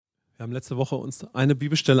Wir haben letzte Woche uns eine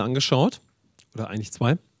Bibelstelle angeschaut, oder eigentlich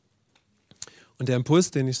zwei. Und der Impuls,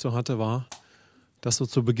 den ich so hatte, war, dass so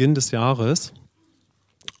zu Beginn des Jahres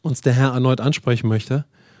uns der Herr erneut ansprechen möchte,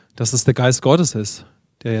 dass es der Geist Gottes ist,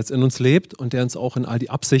 der jetzt in uns lebt und der uns auch in all die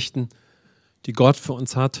Absichten, die Gott für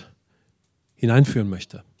uns hat, hineinführen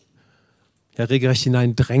möchte. Ja, regelrecht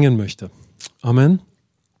hineindrängen möchte. Amen.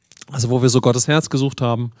 Also wo wir so Gottes Herz gesucht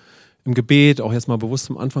haben, im Gebet, auch jetzt mal bewusst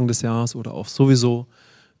am Anfang des Jahres oder auch sowieso,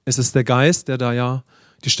 es ist der Geist, der da ja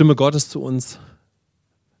die Stimme Gottes zu uns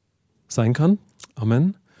sein kann.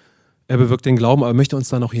 Amen. Er bewirkt den Glauben, aber möchte uns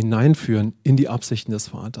dann auch hineinführen in die Absichten des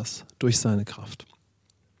Vaters durch seine Kraft.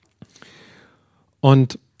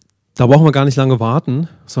 Und da brauchen wir gar nicht lange warten,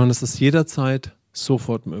 sondern es ist jederzeit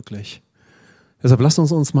sofort möglich. Deshalb lasst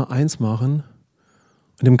uns mal eins machen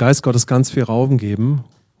und dem Geist Gottes ganz viel Raum geben,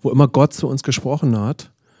 wo immer Gott zu uns gesprochen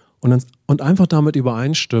hat und einfach damit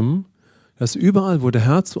übereinstimmen, dass überall, wo der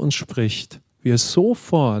Herr zu uns spricht, wir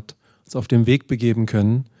sofort uns auf den Weg begeben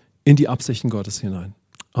können in die Absichten Gottes hinein.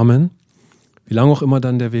 Amen. Wie lang auch immer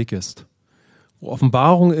dann der Weg ist. Wo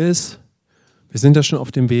Offenbarung ist, wir sind ja schon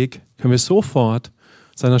auf dem Weg, können wir sofort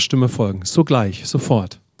seiner Stimme folgen. Sogleich,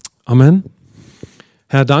 sofort. Amen.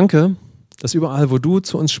 Herr, danke, dass überall, wo du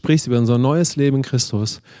zu uns sprichst über unser neues Leben in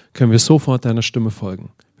Christus, können wir sofort deiner Stimme folgen.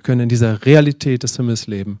 Wir können in dieser Realität des Himmels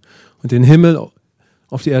leben und den Himmel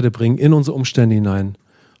auf die Erde bringen, in unsere Umstände hinein,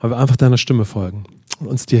 weil wir einfach deiner Stimme folgen und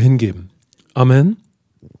uns dir hingeben. Amen.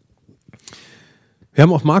 Wir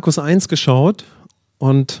haben auf Markus 1 geschaut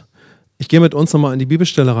und ich gehe mit uns nochmal in die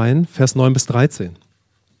Bibelstelle rein, Vers 9 bis 13.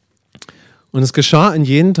 Und es geschah in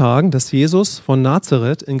jenen Tagen, dass Jesus von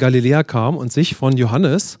Nazareth in Galiläa kam und sich von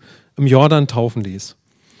Johannes im Jordan taufen ließ.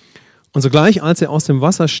 Und sogleich, als er aus dem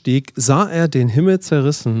Wasser stieg, sah er den Himmel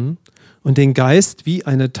zerrissen und den Geist wie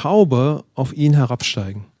eine Taube auf ihn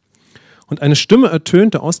herabsteigen. Und eine Stimme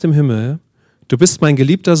ertönte aus dem Himmel: Du bist mein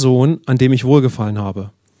geliebter Sohn, an dem ich wohlgefallen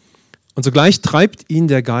habe. Und sogleich treibt ihn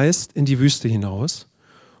der Geist in die Wüste hinaus.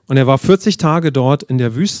 Und er war 40 Tage dort in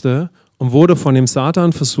der Wüste und wurde von dem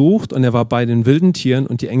Satan versucht, und er war bei den wilden Tieren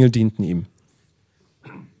und die Engel dienten ihm.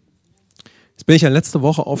 Jetzt bin ich ja letzte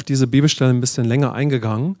Woche auf diese Bibelstelle ein bisschen länger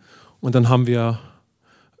eingegangen und dann haben wir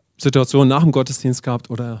Situationen nach dem Gottesdienst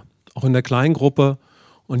gehabt oder auch in der kleinen Gruppe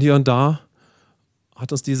und hier und da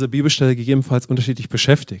hat uns diese Bibelstelle gegebenenfalls unterschiedlich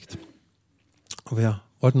beschäftigt. Und wir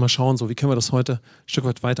wollten mal schauen, so wie können wir das heute ein Stück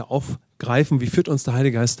weit weiter aufgreifen, wie führt uns der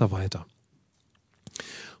Heilige Geist da weiter.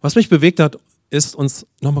 Was mich bewegt hat, ist uns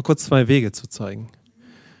nochmal kurz zwei Wege zu zeigen.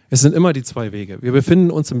 Es sind immer die zwei Wege. Wir befinden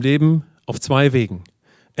uns im Leben auf zwei Wegen.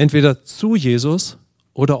 Entweder zu Jesus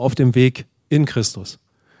oder auf dem Weg in Christus.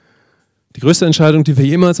 Die größte Entscheidung, die wir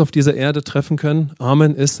jemals auf dieser Erde treffen können,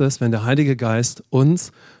 Amen, ist es, wenn der Heilige Geist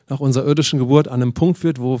uns nach unserer irdischen Geburt an einem Punkt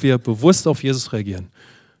führt, wo wir bewusst auf Jesus reagieren.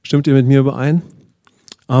 Stimmt ihr mit mir überein?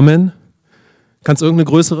 Amen. Kann es irgendeine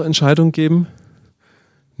größere Entscheidung geben?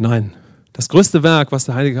 Nein. Das größte Werk, was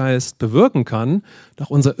der Heilige Geist bewirken kann, nach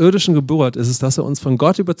unserer irdischen Geburt, ist es, dass er uns von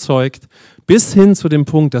Gott überzeugt, bis hin zu dem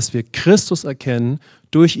Punkt, dass wir Christus erkennen,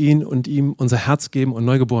 durch ihn und ihm unser Herz geben und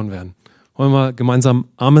neu geboren werden. Wollen wir gemeinsam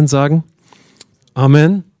Amen sagen?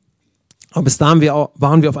 Amen. Aber bis dahin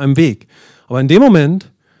waren wir auf einem Weg. Aber in dem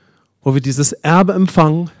Moment, wo wir dieses Erbe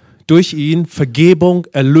empfangen, durch ihn, Vergebung,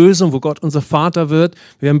 Erlösung, wo Gott unser Vater wird,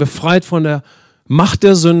 wir werden befreit von der Macht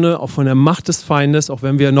der Sünde, auch von der Macht des Feindes, auch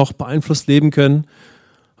wenn wir noch beeinflusst leben können.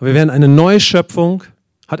 Aber wir werden eine neue Schöpfung,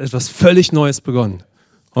 hat etwas völlig Neues begonnen.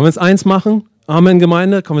 Wollen wir uns eins machen? Amen,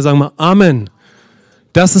 Gemeinde. Komm, wir sagen mal Amen.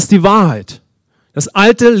 Das ist die Wahrheit. Das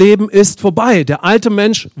alte Leben ist vorbei. Der alte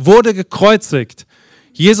Mensch wurde gekreuzigt.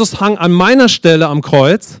 Jesus hang an meiner Stelle am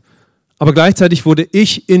Kreuz, aber gleichzeitig wurde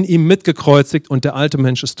ich in ihm mitgekreuzigt und der alte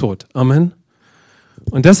Mensch ist tot. Amen.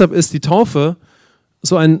 Und deshalb ist die Taufe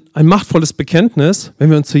so ein machtvolles Bekenntnis, wenn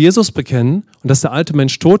wir uns zu Jesus bekennen und dass der alte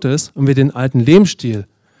Mensch tot ist und wir den alten Lebensstil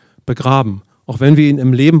begraben. Auch wenn wir ihn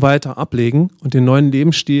im Leben weiter ablegen und den neuen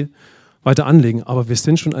Lebensstil weiter anlegen. Aber wir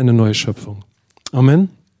sind schon eine neue Schöpfung. Amen.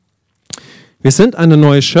 Wir sind eine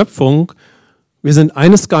neue Schöpfung. Wir sind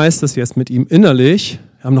eines Geistes jetzt mit ihm innerlich.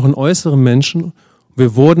 Wir haben noch einen äußeren Menschen.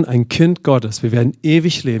 Wir wurden ein Kind Gottes. Wir werden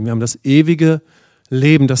ewig leben. Wir haben das ewige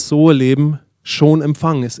Leben, das sohe Leben schon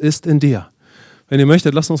empfangen. Es ist in dir. Wenn ihr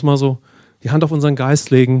möchtet, lasst uns mal so die Hand auf unseren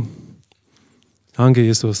Geist legen. Danke,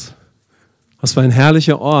 Jesus. Was für ein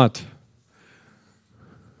herrlicher Ort.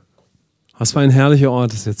 Was für ein herrlicher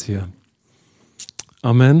Ort ist jetzt hier.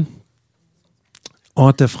 Amen.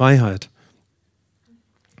 Ort der Freiheit.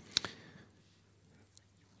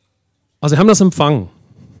 Also wir haben das empfangen,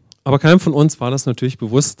 aber keinem von uns war das natürlich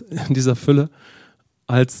bewusst in dieser Fülle,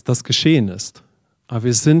 als das geschehen ist. Aber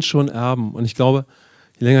wir sind schon Erben und ich glaube,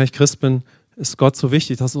 je länger ich Christ bin, ist Gott so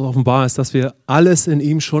wichtig, dass es offenbar ist, dass wir alles in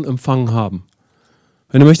ihm schon empfangen haben.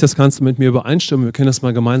 Wenn du möchtest, kannst du mit mir übereinstimmen. Wir können das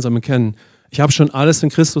mal gemeinsam erkennen. Ich habe schon alles in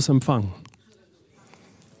Christus empfangen.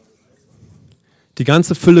 Die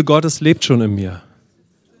ganze Fülle Gottes lebt schon in mir.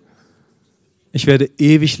 Ich werde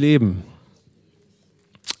ewig leben.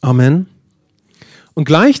 Amen. Und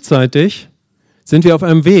gleichzeitig sind wir auf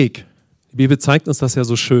einem Weg. Die Bibel zeigt uns das ja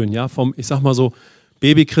so schön, ja, vom, ich sag mal so,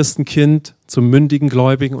 Babychristenkind zum mündigen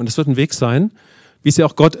Gläubigen. Und es wird ein Weg sein, wie es ja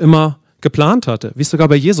auch Gott immer geplant hatte, wie es sogar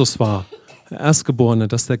bei Jesus war, der Erstgeborene,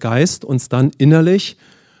 dass der Geist uns dann innerlich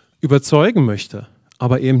überzeugen möchte,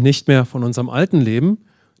 aber eben nicht mehr von unserem alten Leben,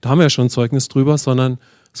 da haben wir ja schon ein Zeugnis drüber, sondern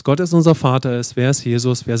dass Gott ist unser Vater ist, wer ist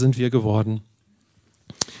Jesus, wer sind wir geworden.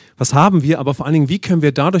 Was haben wir, aber vor allen Dingen, wie können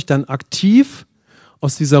wir dadurch dann aktiv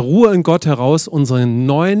aus dieser Ruhe in Gott heraus unseren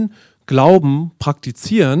neuen Glauben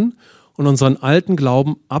praktizieren und unseren alten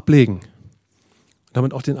Glauben ablegen.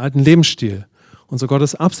 Damit auch den alten Lebensstil. Unsere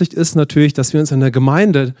Gottes Absicht ist natürlich, dass wir uns in der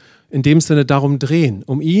Gemeinde in dem Sinne darum drehen,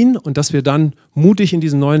 um ihn und dass wir dann mutig in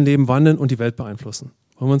diesem neuen Leben wandeln und die Welt beeinflussen.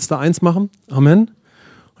 Wollen wir uns da eins machen? Amen.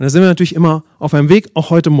 Und da sind wir natürlich immer auf einem Weg,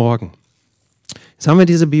 auch heute Morgen. Jetzt haben wir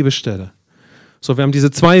diese Bibelstelle. So, wir haben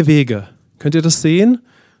diese zwei Wege. Könnt ihr das sehen?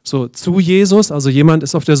 So, zu Jesus, also jemand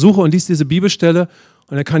ist auf der Suche und liest diese Bibelstelle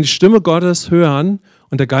und er kann die Stimme Gottes hören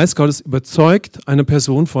und der Geist Gottes überzeugt eine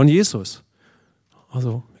Person von Jesus.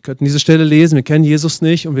 Also, wir könnten diese Stelle lesen, wir kennen Jesus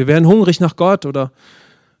nicht und wir werden hungrig nach Gott oder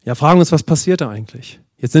ja, fragen uns, was passiert da eigentlich?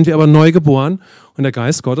 Jetzt sind wir aber neu geboren und der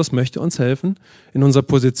Geist Gottes möchte uns helfen, in unserer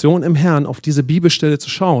Position im Herrn auf diese Bibelstelle zu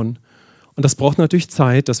schauen. Und das braucht natürlich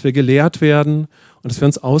Zeit, dass wir gelehrt werden und dass wir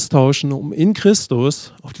uns austauschen, um in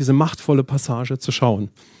Christus auf diese machtvolle Passage zu schauen.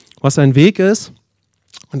 Was ein Weg ist,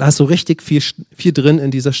 und da ist so richtig viel drin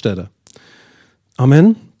in dieser Stelle.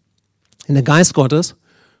 Amen. Und der Geist Gottes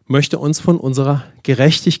möchte uns von unserer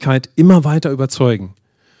Gerechtigkeit immer weiter überzeugen.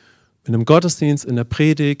 In einem Gottesdienst, in der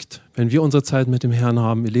Predigt, wenn wir unsere Zeit mit dem Herrn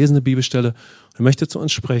haben, wir lesen eine Bibelstelle und er möchte zu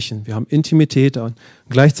uns sprechen. Wir haben Intimität und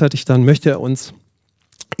gleichzeitig dann möchte er uns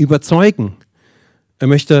überzeugen. Er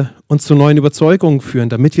möchte uns zu neuen Überzeugungen führen,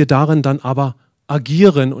 damit wir darin dann aber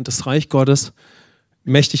agieren und das Reich Gottes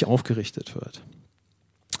mächtig aufgerichtet wird.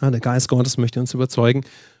 Ja, der Geist Gottes möchte uns überzeugen,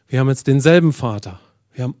 wir haben jetzt denselben Vater.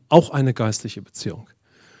 Wir haben auch eine geistliche Beziehung.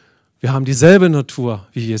 Wir haben dieselbe Natur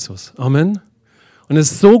wie Jesus. Amen. Und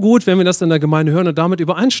es ist so gut, wenn wir das in der Gemeinde hören und damit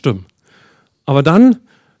übereinstimmen. Aber dann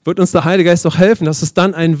wird uns der Heilige Geist auch helfen, dass es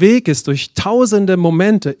dann ein Weg ist durch tausende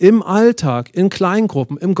Momente im Alltag, in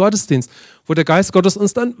Kleingruppen, im Gottesdienst, wo der Geist Gottes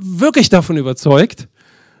uns dann wirklich davon überzeugt,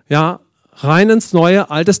 ja, rein ins Neue,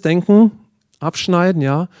 altes Denken abschneiden,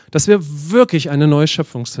 ja, dass wir wirklich eine neue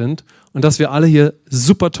Schöpfung sind und dass wir alle hier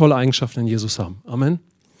super tolle Eigenschaften in Jesus haben. Amen.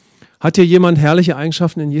 Hat hier jemand herrliche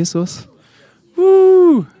Eigenschaften in Jesus?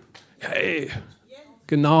 Hey,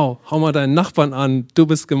 genau, hau mal deinen Nachbarn an, du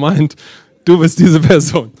bist gemeint, du bist diese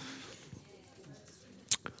Person.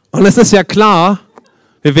 Und es ist ja klar,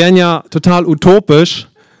 wir wären ja total utopisch,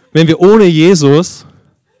 wenn wir ohne Jesus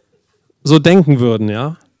so denken würden,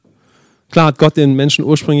 ja. Klar hat Gott den Menschen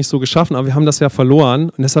ursprünglich so geschaffen, aber wir haben das ja verloren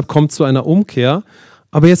und deshalb kommt es zu einer Umkehr.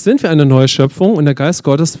 Aber jetzt sind wir eine neue Schöpfung und der Geist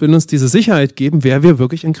Gottes will uns diese Sicherheit geben, wer wir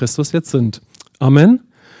wirklich in Christus jetzt sind. Amen.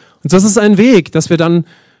 Und das ist ein Weg, dass wir dann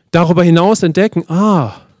darüber hinaus entdecken,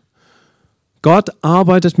 Gott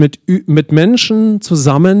arbeitet mit Menschen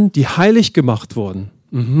zusammen, die heilig gemacht wurden,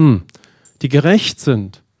 die gerecht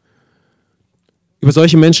sind. Über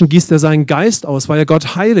solche Menschen gießt er seinen Geist aus, weil er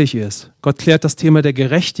Gott heilig ist. Gott klärt das Thema der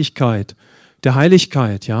Gerechtigkeit, der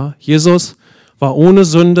Heiligkeit. Ja? Jesus war ohne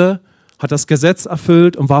Sünde, hat das Gesetz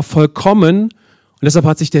erfüllt und war vollkommen. Und deshalb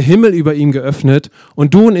hat sich der Himmel über ihm geöffnet.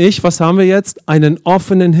 Und du und ich, was haben wir jetzt? Einen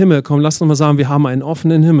offenen Himmel. Komm, lass uns mal sagen, wir haben einen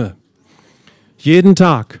offenen Himmel. Jeden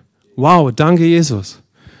Tag. Wow, danke Jesus.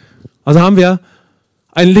 Also haben wir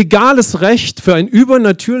ein legales Recht für ein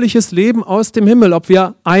übernatürliches Leben aus dem Himmel. Ob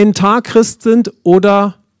wir einen Tag Christ sind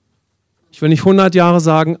oder, ich will nicht 100 Jahre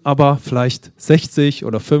sagen, aber vielleicht 60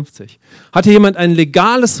 oder 50. Hat hier jemand ein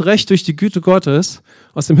legales Recht durch die Güte Gottes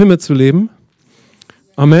aus dem Himmel zu leben?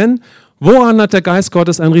 Amen. Woran hat der Geist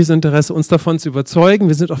Gottes ein Rieseninteresse, uns davon zu überzeugen?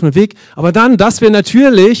 Wir sind auf dem Weg. Aber dann, dass wir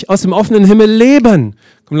natürlich aus dem offenen Himmel leben.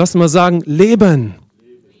 Komm, lass uns mal sagen, leben.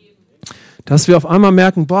 Dass wir auf einmal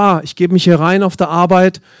merken, ich gebe mich hier rein auf der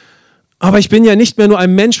Arbeit, aber ich bin ja nicht mehr nur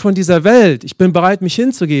ein Mensch von dieser Welt. Ich bin bereit, mich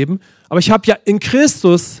hinzugeben, aber ich habe ja in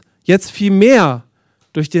Christus jetzt viel mehr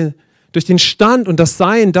durch den Stand und das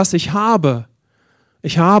Sein, das ich habe.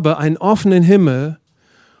 Ich habe einen offenen Himmel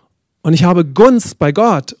und ich habe Gunst bei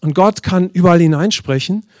Gott und Gott kann überall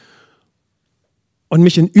hineinsprechen. und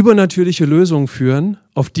mich in übernatürliche Lösungen führen,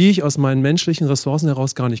 auf die ich aus meinen menschlichen Ressourcen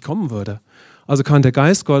heraus gar nicht kommen würde. Also kann der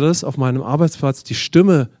Geist Gottes auf meinem Arbeitsplatz die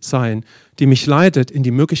Stimme sein, die mich leitet in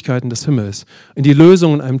die Möglichkeiten des Himmels, in die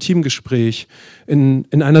Lösung in einem Teamgespräch, in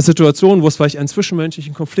einer Situation, wo es vielleicht einen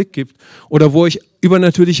zwischenmenschlichen Konflikt gibt oder wo ich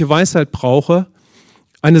übernatürliche Weisheit brauche,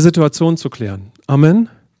 eine Situation zu klären. Amen.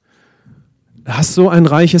 Da ist so ein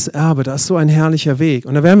reiches Erbe, da ist so ein herrlicher Weg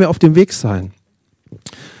und da werden wir auf dem Weg sein.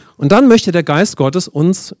 Und dann möchte der Geist Gottes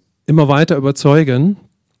uns immer weiter überzeugen,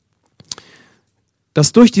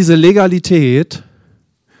 dass durch diese Legalität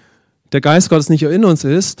der Geist Gottes nicht in uns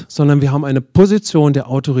ist, sondern wir haben eine Position der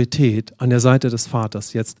Autorität an der Seite des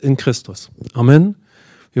Vaters, jetzt in Christus. Amen.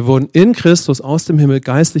 Wir wurden in Christus aus dem Himmel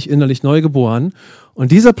geistlich, innerlich neu geboren.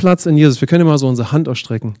 Und dieser Platz in Jesus, wir können immer so unsere Hand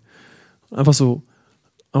ausstrecken, einfach so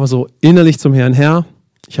innerlich zum Herrn. Herr,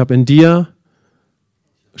 ich habe in dir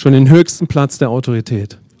schon den höchsten Platz der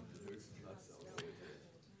Autorität.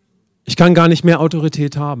 Ich kann gar nicht mehr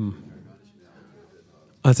Autorität haben,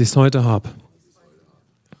 als ich es heute habe.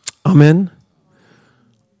 Amen.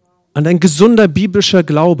 Und ein gesunder biblischer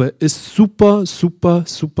Glaube ist super, super,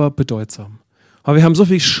 super bedeutsam. Aber wir haben so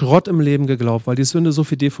viel Schrott im Leben geglaubt, weil die Sünde so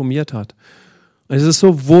viel deformiert hat. Und es ist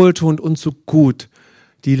so wohltuend und so gut,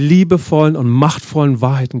 die liebevollen und machtvollen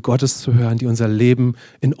Wahrheiten Gottes zu hören, die unser Leben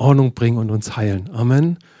in Ordnung bringen und uns heilen.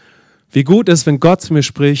 Amen. Wie gut ist, wenn Gott zu mir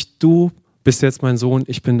spricht, du bist jetzt mein Sohn,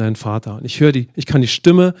 ich bin dein Vater. Und ich kann die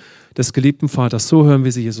Stimme des geliebten Vaters so hören, wie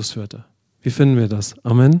sie Jesus hörte. Wie finden wir das?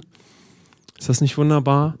 Amen. Ist das nicht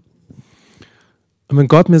wunderbar? Und wenn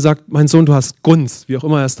Gott mir sagt, mein Sohn, du hast Gunst, wie auch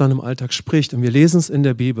immer er es dann im Alltag spricht, und wir lesen es in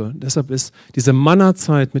der Bibel, deshalb ist diese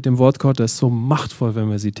Manna-Zeit mit dem Wort Gottes so machtvoll, wenn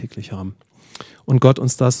wir sie täglich haben. Und Gott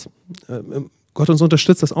uns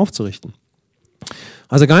unterstützt, das aufzurichten.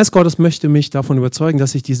 Also Geist Gottes möchte mich davon überzeugen,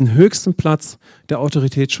 dass ich diesen höchsten Platz der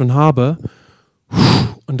Autorität schon habe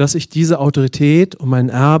und dass ich diese Autorität und mein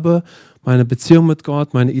Erbe, meine Beziehung mit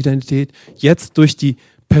Gott, meine Identität jetzt durch die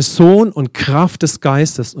Person und Kraft des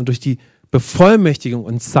Geistes und durch die Bevollmächtigung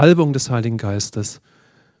und Salbung des Heiligen Geistes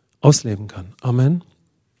ausleben kann. Amen.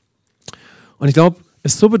 Und ich glaube,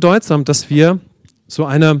 es ist so bedeutsam, dass wir so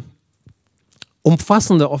eine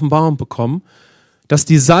umfassende Offenbarung bekommen, dass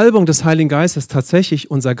die Salbung des Heiligen Geistes tatsächlich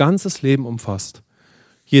unser ganzes Leben umfasst.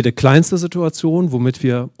 Jede kleinste Situation, womit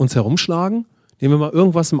wir uns herumschlagen, nehmen wir mal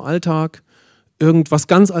irgendwas im Alltag, irgendwas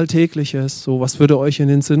ganz Alltägliches, so was würde euch in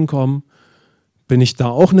den Sinn kommen? Bin ich da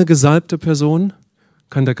auch eine gesalbte Person?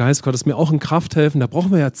 Kann der Geist Gottes mir auch in Kraft helfen? Da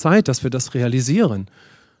brauchen wir ja Zeit, dass wir das realisieren.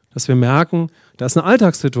 Dass wir merken, da ist eine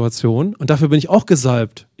Alltagssituation und dafür bin ich auch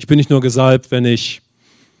gesalbt. Ich bin nicht nur gesalbt, wenn ich,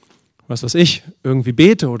 irgendwie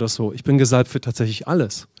bete oder so. Ich bin gesalbt für tatsächlich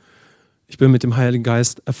alles. Ich bin mit dem Heiligen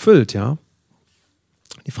Geist erfüllt, ja.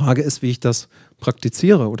 Die Frage ist, wie ich das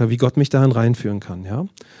praktiziere oder wie Gott mich dahin reinführen kann, ja.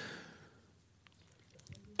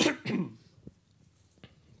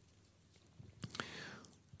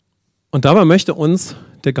 Und dabei möchte uns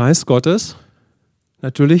der Geist Gottes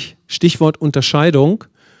natürlich, Stichwort Unterscheidung,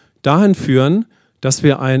 dahin führen, dass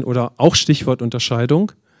wir auch Stichwort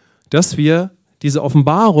Unterscheidung, dass wir diese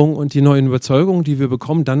Offenbarung und die neuen Überzeugungen, die wir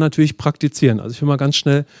bekommen, dann natürlich praktizieren. Also ich will mal ganz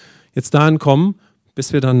schnell jetzt dahin kommen,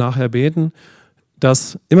 bis wir dann nachher beten,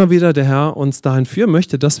 dass immer wieder der Herr uns dahin führen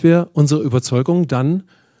möchte, dass wir unsere Überzeugungen dann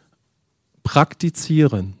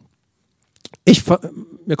praktizieren.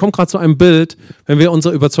 Mir kommt gerade so ein Bild, wenn wir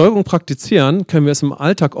unsere Überzeugung praktizieren, können wir es im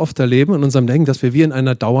Alltag oft erleben, in unserem Denken, dass wir wie in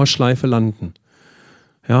einer Dauerschleife landen.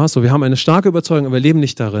 Ja, so wir haben eine starke Überzeugung, aber wir leben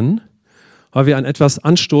nicht darin, weil wir an etwas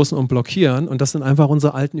anstoßen und blockieren und das sind einfach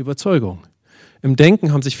unsere alten Überzeugungen. Im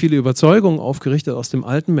Denken haben sich viele Überzeugungen aufgerichtet aus dem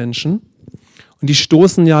alten Menschen und die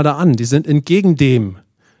stoßen ja da an, die sind entgegen dem,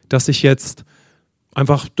 dass ich jetzt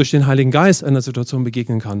einfach durch den Heiligen Geist einer Situation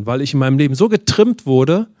begegnen kann, weil ich in meinem Leben so getrimmt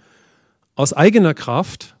wurde, aus eigener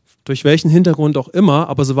Kraft, durch welchen Hintergrund auch immer,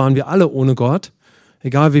 aber so waren wir alle ohne Gott,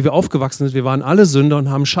 egal wie wir aufgewachsen sind, wir waren alle Sünder und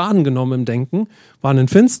haben Schaden genommen im Denken, waren in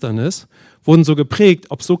Finsternis, wurden so geprägt,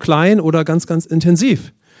 ob so klein oder ganz, ganz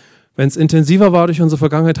intensiv. Wenn es intensiver war durch unsere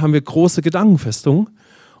Vergangenheit, haben wir große Gedankenfestungen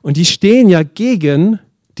und die stehen ja gegen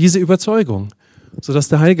diese Überzeugung, sodass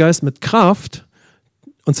der Heilige Geist mit Kraft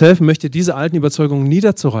uns helfen möchte, diese alten Überzeugungen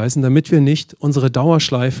niederzureißen, damit wir nicht unsere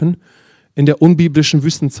Dauerschleifen in der unbiblischen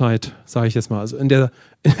Wüstenzeit, sage ich jetzt mal, also in der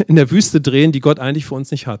Wüste drehen, die Gott eigentlich für uns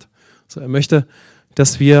nicht hat. So, er möchte,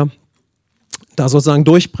 dass wir da sozusagen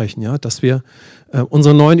durchbrechen, ja, dass wir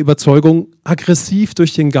unsere neuen Überzeugungen aggressiv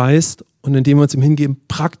durch den Geist und indem wir uns ihm hingeben,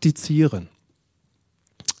 praktizieren.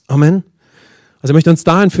 Amen. Also er möchte uns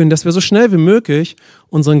dahin führen, dass wir so schnell wie möglich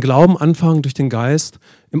unseren Glauben anfangen, durch den Geist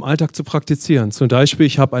im Alltag zu praktizieren. Zum Beispiel,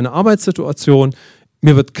 ich habe eine Arbeitssituation,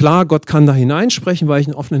 mir wird klar, Gott kann da hineinsprechen, weil ich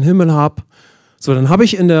einen offenen Himmel habe. So, dann habe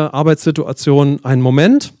ich in der Arbeitssituation einen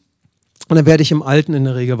Moment und dann werde ich im Alten in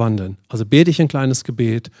der Regel wandeln. Also bete ich ein kleines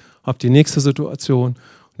Gebet, habe die nächste Situation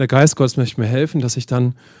und der Geist Gottes möchte mir helfen, dass ich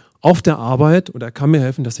dann auf der Arbeit, oder er kann mir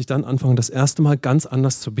helfen, dass ich dann anfange, das erste Mal ganz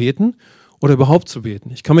anders zu beten oder überhaupt zu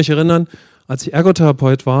beten. Ich kann mich erinnern, als ich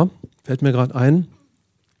Ergotherapeut war, fällt mir gerade ein,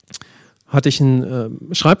 hatte ich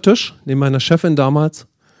einen Schreibtisch neben meiner Chefin damals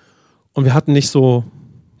und wir hatten nicht so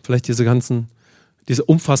vielleicht diese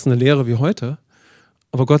umfassende Lehre wie heute,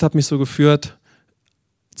 aber Gott hat mich so geführt,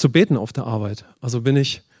 zu beten auf der Arbeit. Also bin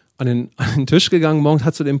ich an den Tisch gegangen, morgens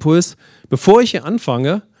hatte so den Impuls, bevor ich hier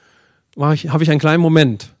anfange, habe ich einen kleinen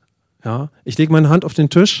Moment. Ja? Ich lege meine Hand auf den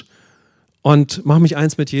Tisch und mache mich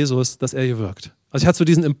eins mit Jesus, dass er hier wirkt. Also ich hatte so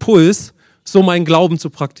diesen Impuls, so meinen Glauben zu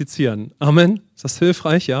praktizieren. Amen. Ist das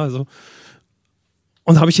hilfreich? Ja, also.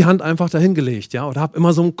 Und habe ich die Hand einfach dahin gelegt, ja, oder habe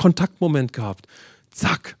immer so einen Kontaktmoment gehabt.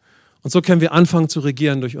 Zack. Und so können wir anfangen zu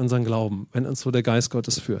regieren durch unseren Glauben, wenn uns so der Geist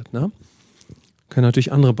Gottes führt. Ne? Können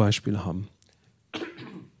natürlich andere Beispiele haben.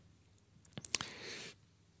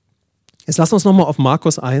 Jetzt lass uns nochmal auf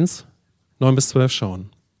Markus 1, 9-12 schauen.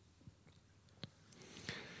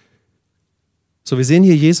 So, wir sehen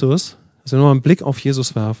hier Jesus, dass wir nochmal einen Blick auf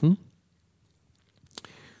Jesus werfen,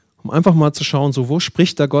 um einfach mal zu schauen, so wo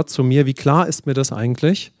spricht da Gott zu mir, wie klar ist mir das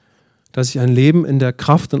eigentlich, dass ich ein Leben in der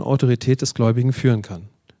Kraft und Autorität des Gläubigen führen kann.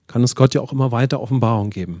 Kann uns Gott ja auch immer weiter Offenbarung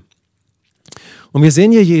geben. Und wir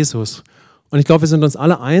sehen hier Jesus. Und ich glaube, wir sind uns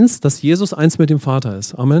alle eins, dass Jesus eins mit dem Vater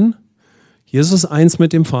ist. Amen. Jesus ist eins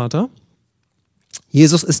mit dem Vater.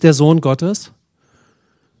 Jesus ist der Sohn Gottes.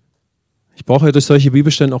 Ich brauche ja durch solche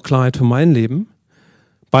Bibelstellen auch Klarheit für mein Leben.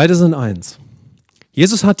 Beide sind eins.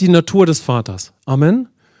 Jesus hat die Natur des Vaters. Amen.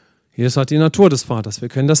 Jesus hat die Natur des Vaters. Wir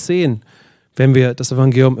können das sehen, wenn wir das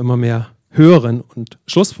Evangelium immer mehr hören und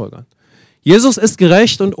schlussfolgern. Jesus ist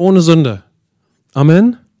gerecht und ohne Sünde.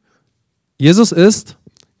 Amen. Jesus ist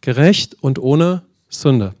gerecht und ohne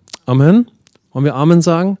Sünde. Amen. Wollen wir Amen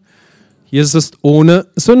sagen? Jesus ist ohne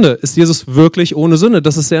Sünde. Ist Jesus wirklich ohne Sünde?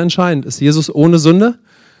 Das ist sehr entscheidend. Ist Jesus ohne Sünde?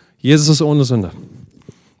 Jesus ist ohne Sünde.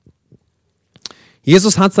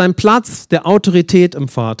 Jesus hat seinen Platz der Autorität im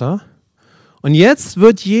Vater. Und jetzt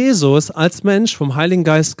wird Jesus als Mensch vom Heiligen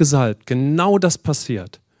Geist gesalbt. Genau das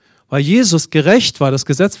passiert. Weil Jesus gerecht war, das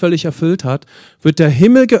Gesetz völlig erfüllt hat, wird der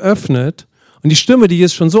Himmel geöffnet und die Stimme, die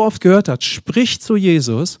Jesus schon so oft gehört hat, spricht zu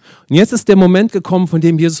Jesus. Und jetzt ist der Moment gekommen, von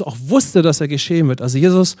dem Jesus auch wusste, dass er geschehen wird. Also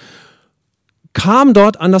Jesus kam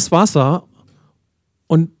dort an das Wasser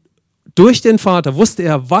und durch den Vater wusste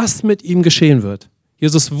er, was mit ihm geschehen wird.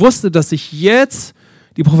 Jesus wusste, dass sich jetzt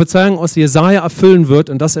die Prophezeiung aus Jesaja erfüllen wird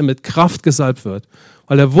und dass er mit Kraft gesalbt wird.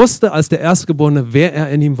 Weil er wusste als der Erstgeborene, wer er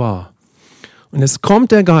in ihm war. Und jetzt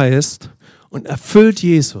kommt der Geist und erfüllt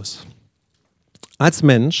Jesus als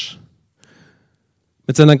Mensch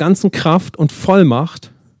mit seiner ganzen Kraft und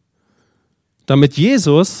Vollmacht, damit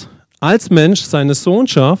Jesus als Mensch seine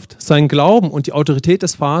Sohnschaft, seinen Glauben und die Autorität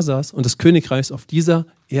des Vaters und des Königreichs auf dieser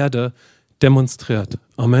Erde demonstriert.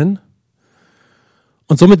 Amen.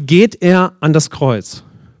 Und somit geht er an das Kreuz.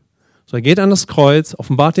 So, er geht an das Kreuz,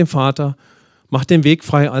 offenbart den Vater, macht den Weg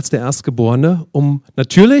frei als der Erstgeborene, um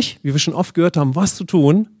natürlich, wie wir schon oft gehört haben, was zu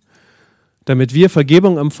tun, damit wir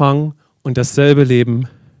Vergebung empfangen und dasselbe Leben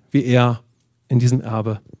wie er in diesem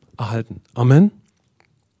Erbe erhalten. Amen.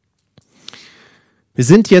 Wir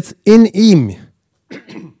sind jetzt in ihm.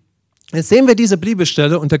 Jetzt sehen wir diese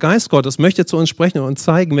Bibelstelle und der Geist Gottes möchte zu uns sprechen und uns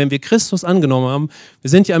zeigen, wenn wir Christus angenommen haben, wir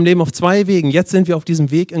sind ja im Leben auf zwei Wegen, jetzt sind wir auf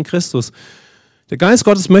diesem Weg in Christus. Der Geist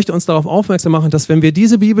Gottes möchte uns darauf aufmerksam machen, dass wenn wir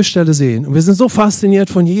diese Bibelstelle sehen, und wir sind so fasziniert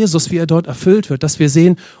von Jesus, wie er dort erfüllt wird, dass wir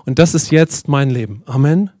sehen, und das ist jetzt mein Leben.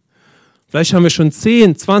 Amen. Vielleicht haben wir schon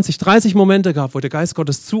 10, 20, 30 Momente gehabt, wo der Geist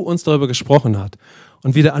Gottes zu uns darüber gesprochen hat.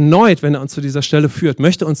 Und wieder erneut, wenn er uns zu dieser Stelle führt,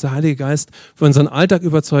 möchte uns der Heilige Geist für unseren Alltag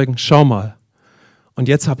überzeugen, schau mal, und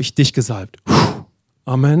jetzt habe ich dich gesalbt.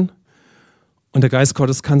 Amen. Und der Geist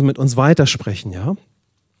Gottes kann mit uns weitersprechen, ja.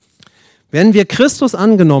 Wenn wir Christus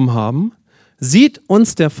angenommen haben, sieht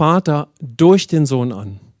uns der Vater durch den Sohn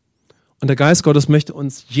an. Und der Geist Gottes möchte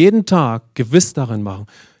uns jeden Tag gewiss darin machen,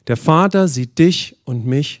 der Vater sieht dich und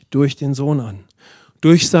mich durch den Sohn an.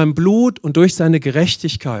 Durch sein Blut und durch seine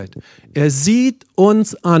Gerechtigkeit. Er sieht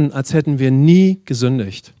uns an, als hätten wir nie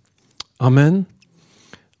gesündigt. Amen.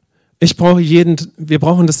 Wir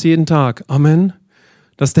brauchen das jeden Tag. Amen.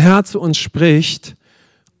 Dass der Herr zu uns spricht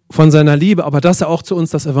von seiner Liebe, aber dass er auch zu uns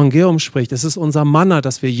das Evangelium spricht. Es ist unser Manna,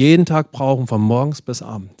 das wir jeden Tag brauchen, von morgens bis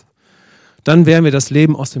abend. Dann werden wir das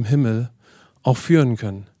Leben aus dem Himmel auch führen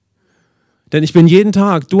können. Denn ich bin jeden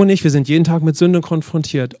Tag, du und ich, wir sind jeden Tag mit Sünde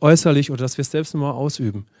konfrontiert, äußerlich oder dass wir es selbst immer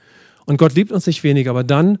ausüben. Und Gott liebt uns nicht weniger, aber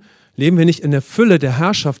dann leben wir nicht in der Fülle der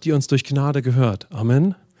Herrschaft, die uns durch Gnade gehört.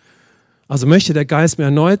 Amen. Also möchte der Geist mir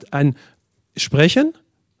erneut ein Sprechen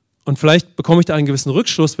und vielleicht bekomme ich da einen gewissen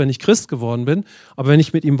Rückschluss, wenn ich Christ geworden bin, aber wenn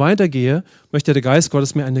ich mit ihm weitergehe, möchte der Geist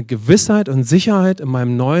Gottes mir eine Gewissheit und Sicherheit in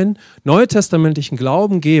meinem neutestamentlichen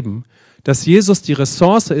Glauben geben, dass Jesus die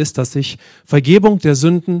Ressource ist, dass ich Vergebung der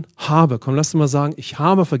Sünden habe. Komm, lass uns mal sagen, ich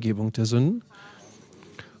habe Vergebung der Sünden.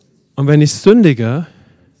 Und wenn ich sündige,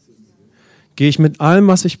 gehe ich mit allem,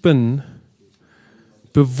 was ich bin,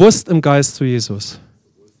 bewusst im Geist zu Jesus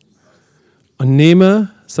und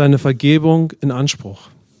nehme seine Vergebung in Anspruch,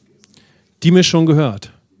 die mir schon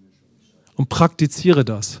gehört, und praktiziere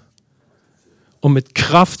das, um mit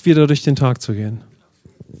Kraft wieder durch den Tag zu gehen.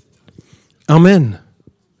 Amen.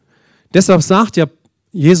 Deshalb sagt ja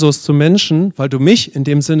Jesus zu Menschen, weil du mich in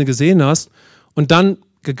dem Sinne gesehen hast und dann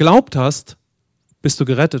geglaubt hast, bist du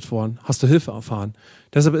gerettet worden, hast du Hilfe erfahren.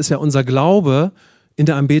 Deshalb ist ja unser Glaube in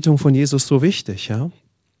der Anbetung von Jesus so wichtig. Ja?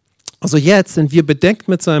 Also jetzt sind wir bedeckt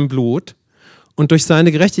mit seinem Blut und durch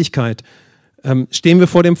seine Gerechtigkeit stehen wir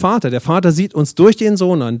vor dem Vater. Der Vater sieht uns durch den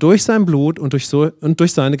Sohn an, durch sein Blut und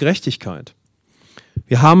durch seine Gerechtigkeit.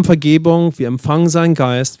 Wir haben Vergebung, wir empfangen seinen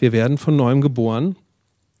Geist, wir werden von neuem geboren.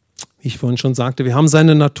 Wie ich vorhin schon sagte, wir haben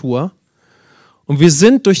seine Natur und wir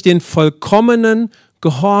sind durch den vollkommenen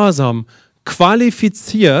Gehorsam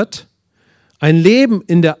qualifiziert, ein Leben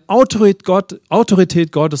in der Autorität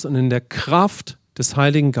Gottes und in der Kraft des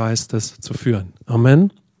Heiligen Geistes zu führen.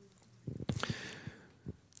 Amen.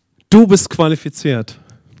 Du bist qualifiziert.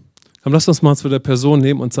 Komm, lass uns mal zu der Person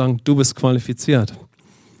nehmen und sagen, du bist qualifiziert.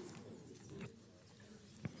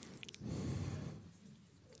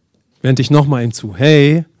 Wend dich nochmal ihm zu.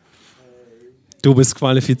 Hey, du bist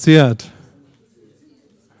qualifiziert.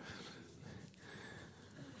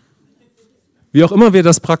 Wie auch immer wir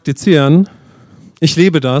das praktizieren, ich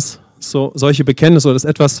liebe das, solche Bekenntnisse oder das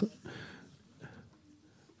etwas,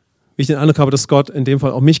 wie ich den Eindruck habe, dass Gott in dem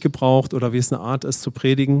Fall auch mich gebraucht oder wie es eine Art ist zu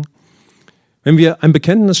predigen. Wenn wir ein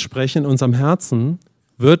Bekenntnis sprechen in unserem Herzen,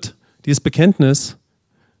 wird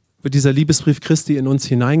dieser Liebesbrief Christi in uns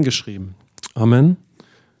hineingeschrieben. Amen.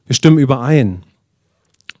 Wir stimmen überein.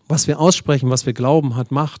 Was wir aussprechen, was wir glauben,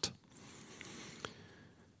 hat Macht.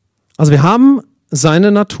 Also wir haben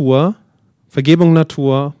seine Natur, Vergebung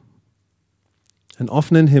Natur, einen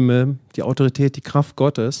offenen Himmel, die Autorität, die Kraft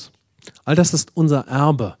Gottes. All das ist unser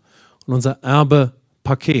Erbe und unser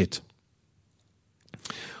Erbepaket.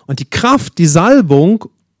 Und die Kraft, die Salbung,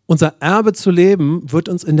 unser Erbe zu leben, wird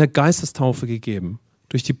uns in der Geistestaufe gegeben.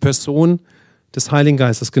 Durch die Person des Heiligen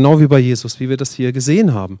Geistes, genau wie bei Jesus, wie wir das hier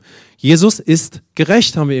gesehen haben. Jesus ist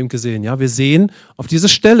gerecht, haben wir eben gesehen. Ja, wir sehen auf diese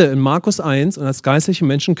Stelle in Markus 1 und als geistliche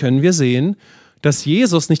Menschen können wir sehen, dass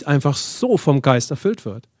Jesus nicht einfach so vom Geist erfüllt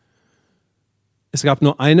wird. Es gab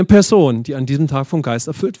nur eine Person, die an diesem Tag vom Geist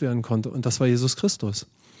erfüllt werden konnte und das war Jesus Christus.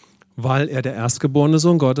 Weil er der erstgeborene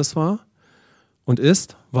Sohn Gottes war und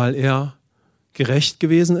ist, weil er gerecht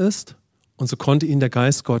gewesen ist und so konnte ihn der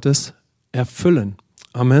Geist Gottes erfüllen.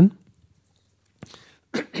 Amen.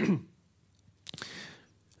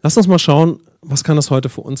 Lass uns mal schauen, was kann das heute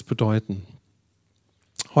für uns bedeuten.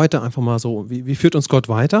 Heute einfach mal so, wie führt uns Gott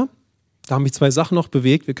weiter? Da haben mich 2 Sachen noch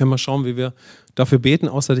bewegt. Wir können mal schauen, wie wir dafür beten,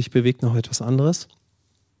 außer dich bewegt noch etwas anderes.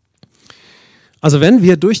 Also wenn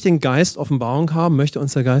wir durch den Geist Offenbarung haben, möchte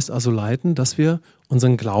uns der Geist also leiten, dass wir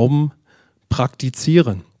unseren Glauben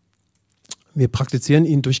praktizieren. Wir praktizieren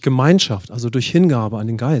ihn durch Gemeinschaft, also durch Hingabe an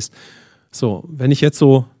den Geist. So, wenn ich jetzt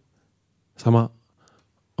so, sag mal,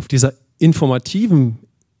 auf dieser informativen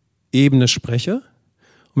Ebene spreche,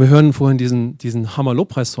 und wir hören vorhin diesen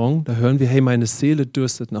Hammer-Lobpreis-Song, da hören wir, hey, meine Seele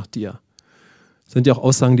dürstet nach dir. Das sind ja auch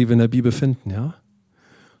Aussagen, die wir in der Bibel finden, ja.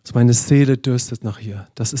 Also meine Seele dürstet nach dir.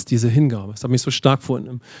 Das ist diese Hingabe. Das hat mich so stark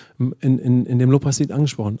vorhin in dem Lobpreislied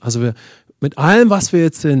angesprochen. Also mit allem, was wir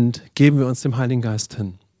jetzt sind, geben wir uns dem Heiligen Geist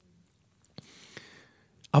hin.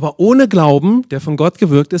 Aber ohne Glauben, der von Gott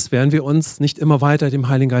gewirkt ist, werden wir uns nicht immer weiter dem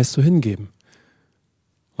Heiligen Geist so hingeben.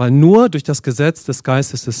 Weil nur durch das Gesetz des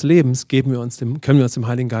Geistes des Lebens können wir uns dem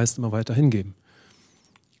Heiligen Geist immer weiter hingeben.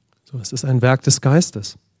 So, es ist ein Werk des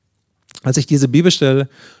Geistes. Als ich diese Bibelstelle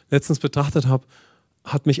letztens betrachtet habe,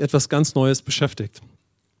 hat mich etwas ganz Neues beschäftigt.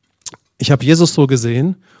 Ich habe Jesus so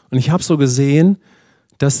gesehen und ich habe so gesehen,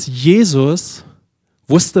 dass Jesus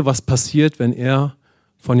wusste, was passiert, wenn er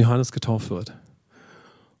von Johannes getauft wird.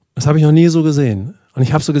 Das habe ich noch nie so gesehen. Und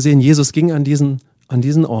ich habe so gesehen, Jesus ging an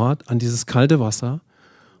diesen Ort, an dieses kalte Wasser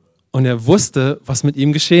und er wusste, was mit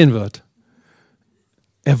ihm geschehen wird.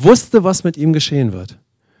 Er wusste, was mit ihm geschehen wird.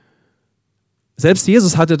 Selbst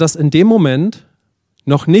Jesus hatte das in dem Moment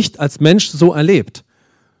noch nicht als Mensch so erlebt.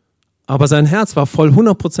 Aber sein Herz war voll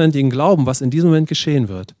 100%igen Glauben, was in diesem Moment geschehen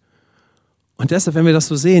wird. Und deshalb, wenn wir das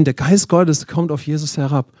so sehen, der Geist Gottes kommt auf Jesus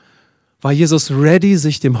herab, war Jesus ready,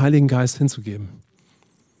 sich dem Heiligen Geist hinzugeben.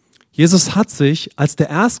 Jesus hat sich als der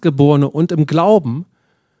Erstgeborene und im Glauben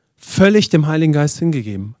völlig dem Heiligen Geist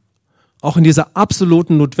hingegeben. Auch in dieser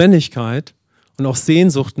absoluten Notwendigkeit und auch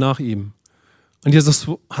Sehnsucht nach ihm. Und Jesus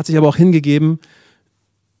hat sich aber auch hingegeben,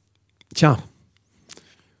 wie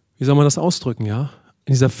soll man das ausdrücken, ja?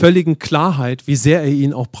 In dieser völligen Klarheit, wie sehr er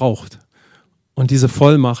ihn auch braucht. Und diese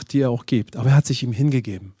Vollmacht, die er auch gibt. Aber er hat sich ihm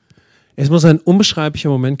hingegeben. Es muss ein unbeschreiblicher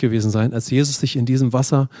Moment gewesen sein, als Jesus sich in diesem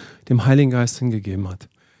Wasser dem Heiligen Geist hingegeben hat.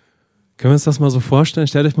 Können wir uns das mal so vorstellen?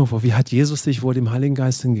 Stellt euch mal vor, wie hat Jesus sich wohl dem Heiligen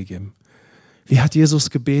Geist hingegeben? Wie hat Jesus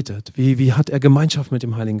gebetet? Wie hat er Gemeinschaft mit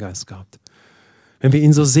dem Heiligen Geist gehabt? Wenn wir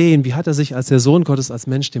ihn so sehen, wie hat er sich als der Sohn Gottes, als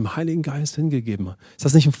Mensch dem Heiligen Geist hingegeben? Ist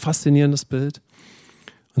das nicht ein faszinierendes Bild?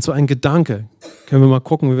 Und so ein Gedanke, können wir mal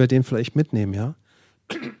gucken, wie wir den vielleicht mitnehmen, ja?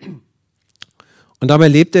 Und dabei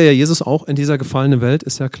lebt er ja Jesus auch in dieser gefallenen Welt,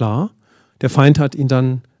 ist ja klar. Der Feind hat ihn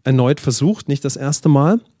dann erneut versucht, nicht das erste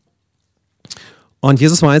Mal. Und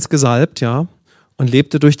Jesus war jetzt gesalbt, ja, und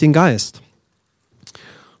lebte durch den Geist.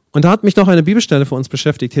 Und da hat mich noch eine Bibelstelle für uns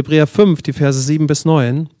beschäftigt, Hebräer 5, die Verse 7 bis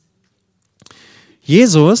 9.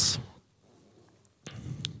 Jesus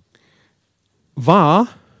war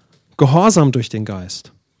gehorsam durch den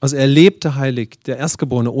Geist. Also er lebte heilig, der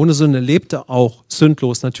Erstgeborene, ohne Sünde, lebte auch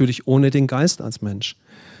sündlos, natürlich ohne den Geist als Mensch.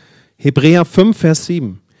 Hebräer 5, Vers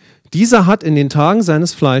 7. Dieser hat in den Tagen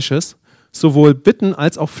seines Fleisches sowohl Bitten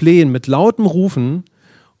als auch Flehen mit lautem Rufen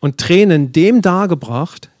und Tränen dem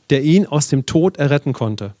dargebracht, der ihn aus dem Tod erretten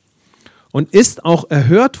konnte. Und ist auch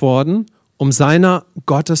erhört worden um seiner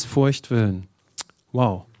Gottesfurcht willen.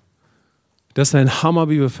 Wow. Das ist ein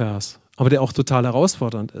Hammer-Bibelvers, aber der auch total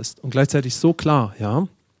herausfordernd ist und gleichzeitig so klar, ja.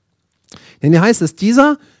 Denn hier heißt es,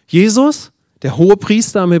 dieser Jesus, der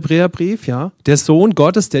Hohepriester im Hebräerbrief, ja, der Sohn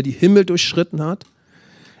Gottes, der die Himmel durchschritten hat,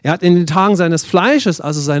 er hat in den Tagen seines Fleisches,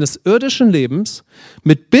 also seines irdischen Lebens,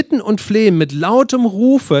 mit Bitten und Flehen, mit lautem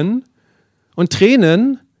Rufen und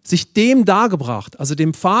Tränen sich dem dargebracht, also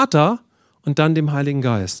dem Vater und dann dem Heiligen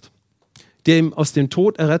Geist, der ihn aus dem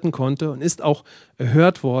Tod erretten konnte und ist auch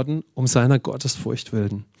erhört worden um seiner Gottesfurcht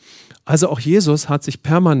willen. Also auch Jesus hat sich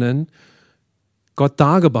permanent Gott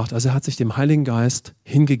dargebracht, also er hat sich dem Heiligen Geist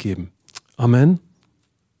hingegeben. Amen.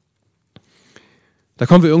 Da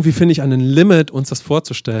kommen wir irgendwie, finde ich, an ein Limit, uns das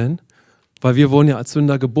vorzustellen, weil wir wurden ja als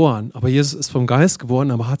Sünder geboren. Aber Jesus ist vom Geist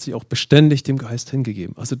geboren, aber hat sich auch beständig dem Geist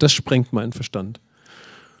hingegeben. Also das sprengt meinen Verstand.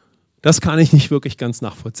 Das kann ich nicht wirklich ganz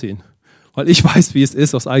nachvollziehen, weil ich weiß, wie es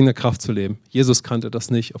ist, aus eigener Kraft zu leben. Jesus kannte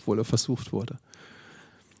das nicht, obwohl er versucht wurde.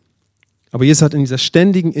 Aber Jesus hat in dieser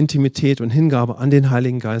ständigen Intimität und Hingabe an den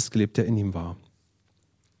Heiligen Geist gelebt, der in ihm war.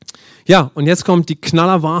 Ja, und jetzt kommt die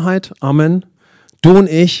Knallerwahrheit. Amen. Du und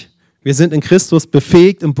ich, wir sind in Christus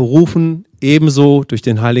befähigt und berufen, ebenso durch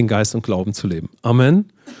den Heiligen Geist und Glauben zu leben.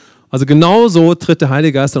 Amen. Also genauso tritt der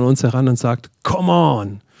Heilige Geist an uns heran und sagt, come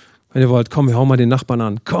on. Wenn ihr wollt, komm, wir hauen mal den Nachbarn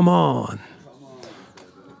an. Come on.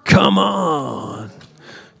 Come on.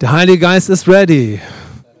 Der Heilige Geist ist ready.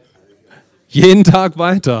 Jeden Tag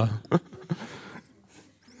weiter.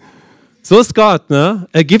 So ist Gott, ne?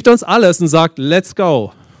 Er gibt uns alles und sagt, let's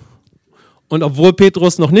go. Und obwohl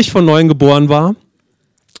Petrus noch nicht von Neuem geboren war,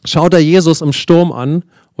 schaut er Jesus im Sturm an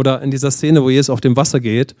oder in dieser Szene, wo Jesus auf dem Wasser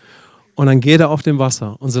geht. Und dann geht er auf dem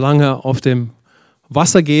Wasser. Und solange er auf dem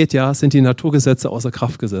Wasser geht, ja, sind die Naturgesetze außer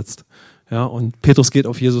Kraft gesetzt. Ja, und Petrus geht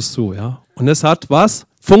auf Jesus zu. Ja. Und es hat was?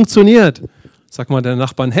 Funktioniert. Sag mal der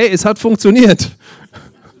Nachbarn, hey, es hat funktioniert.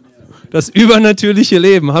 Das übernatürliche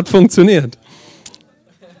Leben hat funktioniert.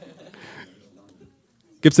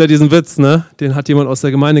 Gibt es ja diesen Witz, ne? Den hat jemand aus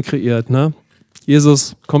der Gemeinde kreiert. Ne?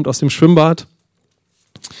 Jesus kommt aus dem Schwimmbad.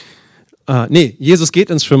 Jesus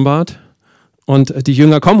geht ins Schwimmbad und die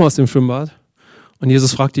Jünger kommen aus dem Schwimmbad. Und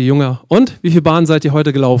Jesus fragt die Jünger, und wie viele Bahnen seid ihr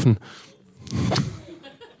heute gelaufen?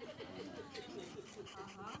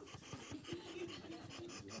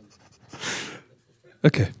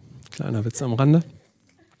 Okay, kleiner Witz am Rande.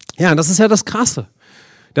 Ja, das ist ja das Krasse.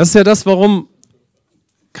 Das ist ja das, warum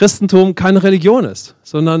Christentum keine Religion ist,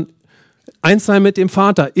 sondern Einssein mit dem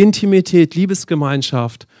Vater, Intimität,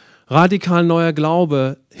 Liebesgemeinschaft, radikal neuer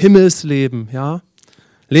Glaube, Himmelsleben, ja?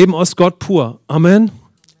 Leben aus Gott pur. Amen.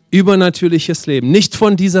 Übernatürliches Leben, nicht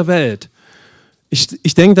von dieser Welt.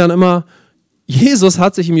 Ich denke dann immer, Jesus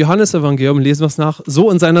hat sich im Johannesevangelium, lesen wir es nach, so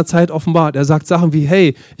in seiner Zeit offenbart. Er sagt Sachen wie,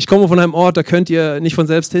 hey, ich komme von einem Ort, da könnt ihr nicht von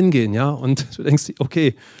selbst hingehen. Ja? Und du denkst,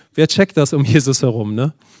 okay, wer checkt das um Jesus herum?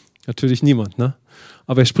 Ne? Natürlich niemand. Ne?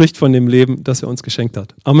 Aber er spricht von dem Leben, das er uns geschenkt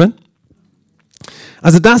hat. Amen.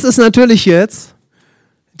 Also das ist natürlich jetzt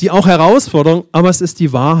die auch Herausforderung, aber es ist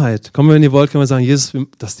die Wahrheit. Kommen wir, wenn ihr wollt, können wir sagen, Jesus,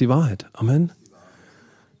 das ist die Wahrheit. Amen.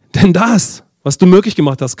 Denn das, was du möglich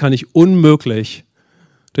gemacht hast, kann ich unmöglich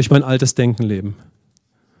durch mein altes Denken leben.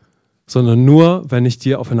 Sondern nur, wenn ich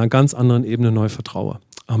dir auf einer ganz anderen Ebene neu vertraue.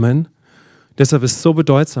 Amen. Deshalb ist es so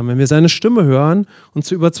bedeutsam, wenn wir seine Stimme hören und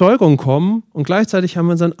zur Überzeugung kommen und gleichzeitig haben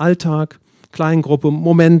wir unseren Alltag, Kleingruppe,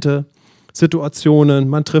 Momente, Situationen,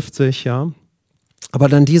 man trifft sich, ja. Aber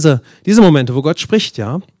dann diese Momente, wo Gott spricht,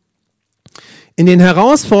 ja. In den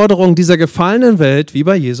Herausforderungen dieser gefallenen Welt, wie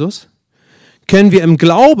bei Jesus, können wir im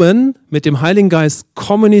Glauben mit dem Heiligen Geist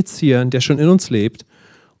kommunizieren, der schon in uns lebt,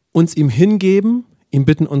 uns ihm hingeben, ihn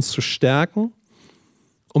bitten, uns zu stärken,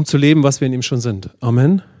 um zu leben, was wir in ihm schon sind.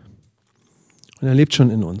 Amen. Und er lebt schon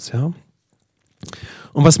in uns, ja.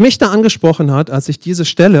 Und was mich da angesprochen hat, als ich diese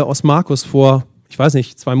Stelle aus Markus vor,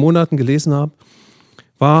 2 Monaten gelesen habe,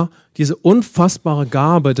 war diese unfassbare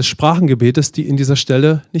Gabe des Sprachengebetes, die in dieser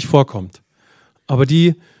Stelle nicht vorkommt. Aber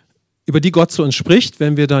über die Gott zu uns spricht,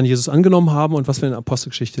 wenn wir dann Jesus angenommen haben und was wir in der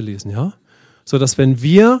Apostelgeschichte lesen, ja. So dass wenn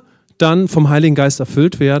wir dann vom Heiligen Geist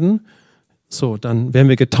erfüllt werden, so, dann werden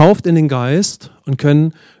wir getauft in den Geist und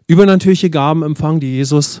können übernatürliche Gaben empfangen, die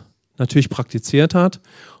Jesus natürlich praktiziert hat.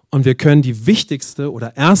 Und wir können die wichtigste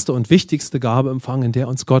oder erste und wichtigste Gabe empfangen, in der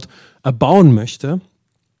uns Gott erbauen möchte.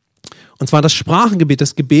 Und zwar das Sprachengebet,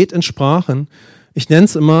 das Gebet in Sprachen. Ich nenne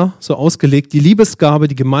es immer so ausgelegt, die Liebesgabe,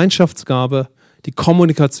 die Gemeinschaftsgabe, die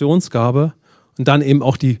Kommunikationsgabe und dann eben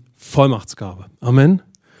auch die Vollmachtsgabe. Amen.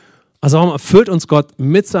 Also warum erfüllt uns Gott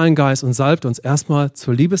mit seinem Geist und salbt uns erstmal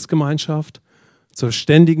zur Liebesgemeinschaft, zur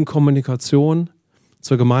ständigen Kommunikation,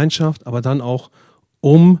 zur Gemeinschaft, aber dann auch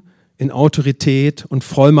um in Autorität und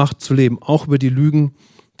Vollmacht zu leben, auch über die Lügen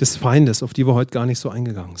des Feindes, auf die wir heute gar nicht so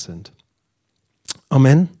eingegangen sind.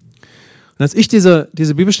 Amen. Und als ich diese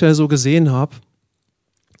Bibelstelle so gesehen habe,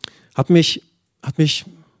 hat mich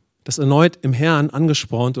das erneut im Herrn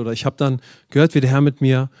angespornt oder ich habe dann gehört, wie der Herr mit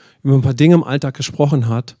mir über ein paar Dinge im Alltag gesprochen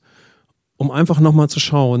hat, um einfach nochmal zu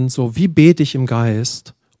schauen, so wie bete ich im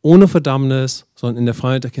Geist, ohne Verdammnis, sondern in der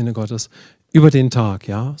Freiheit der Kinder Gottes, über den Tag,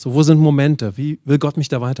 ja. So, wo sind Momente? Wie will Gott mich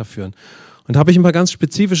da weiterführen? Und da habe ich ein paar ganz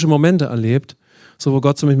spezifische Momente erlebt, so wo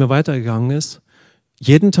Gott so mit mir weitergegangen ist.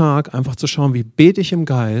 Jeden Tag einfach zu schauen, wie bete ich im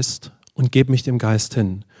Geist und gebe mich dem Geist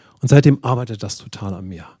hin. Und seitdem arbeitet das total an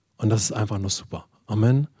mir. Und das ist einfach nur super.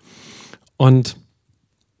 Amen. Und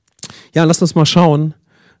ja, lasst uns mal schauen,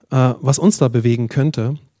 was uns da bewegen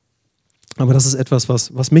könnte. Aber das ist etwas,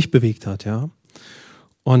 was mich bewegt hat, ja.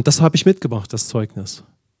 Und das habe ich mitgebracht, das Zeugnis.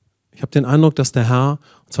 Ich habe den Eindruck, dass der Herr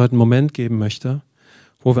uns heute einen Moment geben möchte,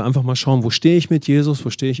 wo wir einfach mal schauen, wo stehe ich mit Jesus, wo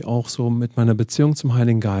stehe ich auch so mit meiner Beziehung zum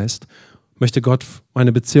Heiligen Geist. Möchte Gott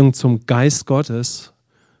meine Beziehung zum Geist Gottes,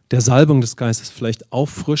 der Salbung des Geistes vielleicht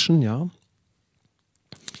auffrischen, ja.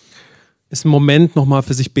 Ist ein Moment, nochmal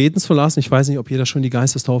für sich beten zu lassen. Ich weiß nicht, ob jeder schon die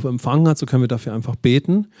Geistestaufe empfangen hat, so können wir dafür einfach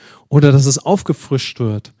beten. Oder dass es aufgefrischt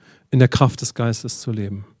wird, in der Kraft des Geistes zu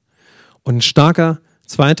leben. Und ein starker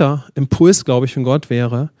zweiter Impuls, glaube ich, von Gott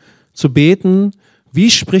wäre, zu beten, wie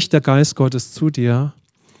spricht der Geist Gottes zu dir,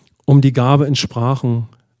 um die Gabe in Sprachen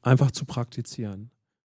einfach zu praktizieren.